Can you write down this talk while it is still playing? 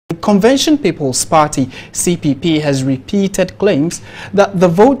Convention People's Party, CPP, has repeated claims that the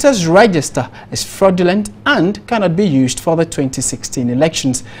voters' register is fraudulent and cannot be used for the 2016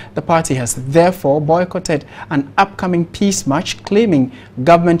 elections. The party has therefore boycotted an upcoming peace march, claiming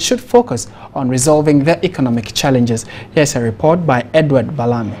government should focus on resolving the economic challenges. Here's a report by Edward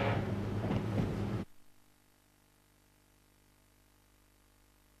Balami.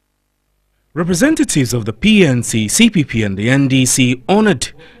 Representatives of the PNC, CPP and the NDC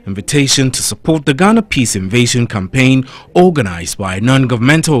honored invitation to support the Ghana Peace Invasion campaign organized by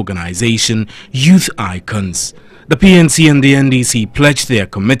non-governmental organization Youth Icons. The PNC and the NDC pledged their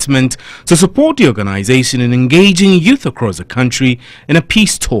commitment to support the organization in engaging youth across the country in a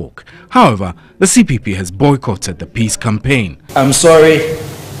peace talk. However, the CPP has boycotted the peace campaign. I'm sorry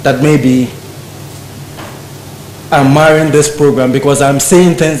that maybe I'm marring this program because I'm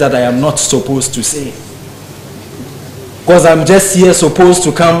saying things that I am not supposed to say. Because I'm just here supposed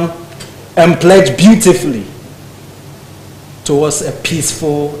to come and pledge beautifully towards a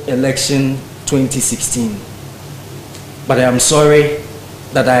peaceful election 2016. But I am sorry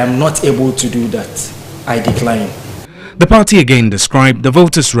that I am not able to do that. I decline. The party again described the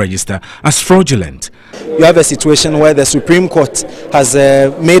voters' register as fraudulent. You have a situation where the Supreme Court has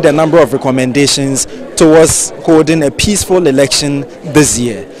made a number of recommendations towards holding a peaceful election this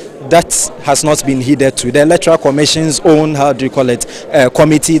year. That has not been heeded to. The Electoral Commission's own,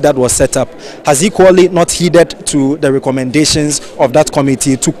 committee that was set up has equally not heeded to the recommendations of that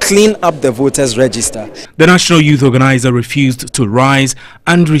committee to clean up the voters' register. The National Youth Organizer refused to rise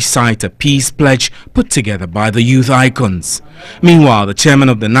and recite a peace pledge put together by the Youth Icons. Meanwhile, the chairman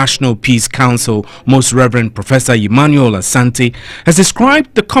of the National Peace Council, Most Reverend Professor Emmanuel Asante, has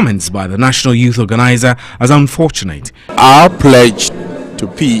described the comments by the National Youth Organizer as unfortunate. Our pledge to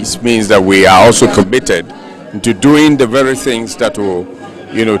peace means that we are also committed to doing the very things that will,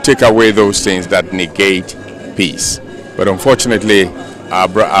 take away those things that negate peace. But unfortunately,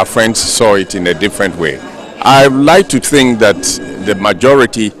 our friends saw it in a different way. I like to think that the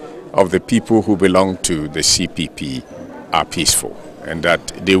majority of the people who belong to the CPP are peaceful and that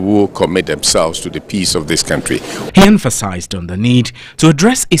they will commit themselves to the peace of this country. He emphasized on the need to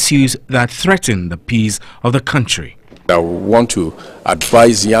address issues that threaten the peace of the country. I want to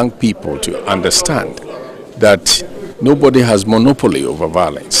advise young people to understand that nobody has monopoly over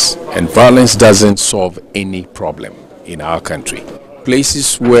violence, and violence doesn't solve any problem in our country.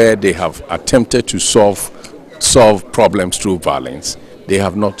 Places where they have attempted to solve problems through violence, they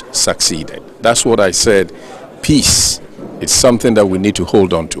have not succeeded. That's what I said. Peace is something that we need to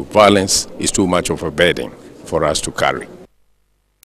hold on to. Violence is too much of a burden for us to carry.